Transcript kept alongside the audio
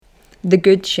The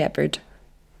Good Shepherd.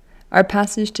 Our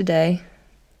passage today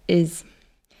is,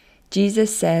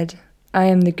 Jesus said, I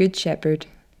am the Good Shepherd.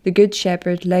 The Good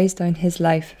Shepherd lays down his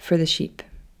life for the sheep.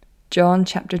 John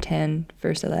chapter 10,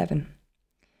 verse 11.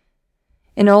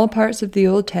 In all parts of the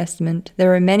Old Testament,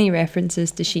 there are many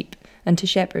references to sheep and to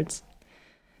shepherds.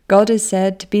 God is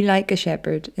said to be like a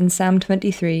shepherd in Psalm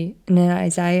 23 and in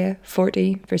Isaiah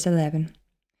 40, verse 11.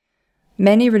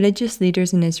 Many religious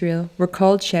leaders in Israel were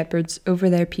called shepherds over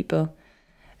their people,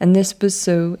 and this was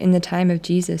so in the time of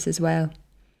Jesus as well.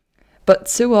 But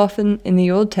so often in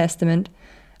the Old Testament,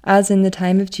 as in the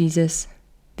time of Jesus,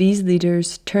 these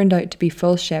leaders turned out to be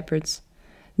false shepherds,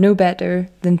 no better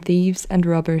than thieves and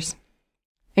robbers.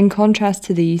 In contrast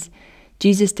to these,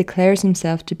 Jesus declares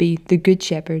himself to be the Good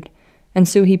Shepherd, and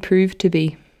so he proved to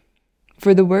be.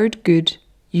 For the word good,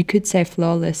 you could say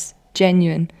flawless,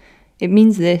 genuine. It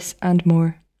means this and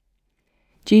more.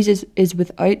 Jesus is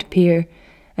without peer,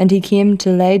 and he came to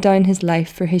lay down his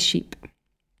life for his sheep.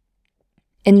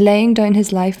 In laying down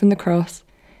his life on the cross,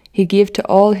 he gave to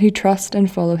all who trust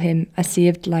and follow him a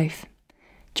saved life.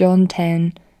 John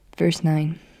 10, verse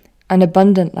 9. An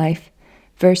abundant life,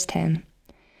 verse 10.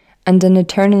 And an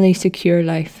eternally secure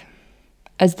life.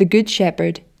 As the Good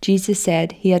Shepherd, Jesus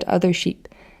said he had other sheep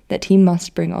that he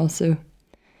must bring also.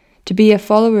 To be a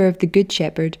follower of the Good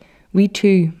Shepherd, we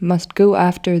too must go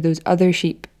after those other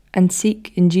sheep and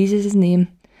seek in Jesus' name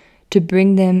to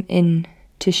bring them in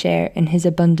to share in his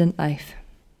abundant life.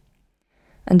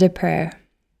 And a prayer.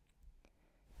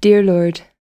 Dear Lord,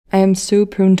 I am so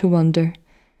prone to wander.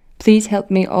 Please help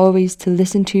me always to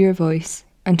listen to your voice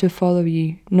and to follow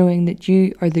you, knowing that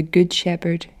you are the Good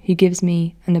Shepherd who gives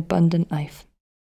me an abundant life.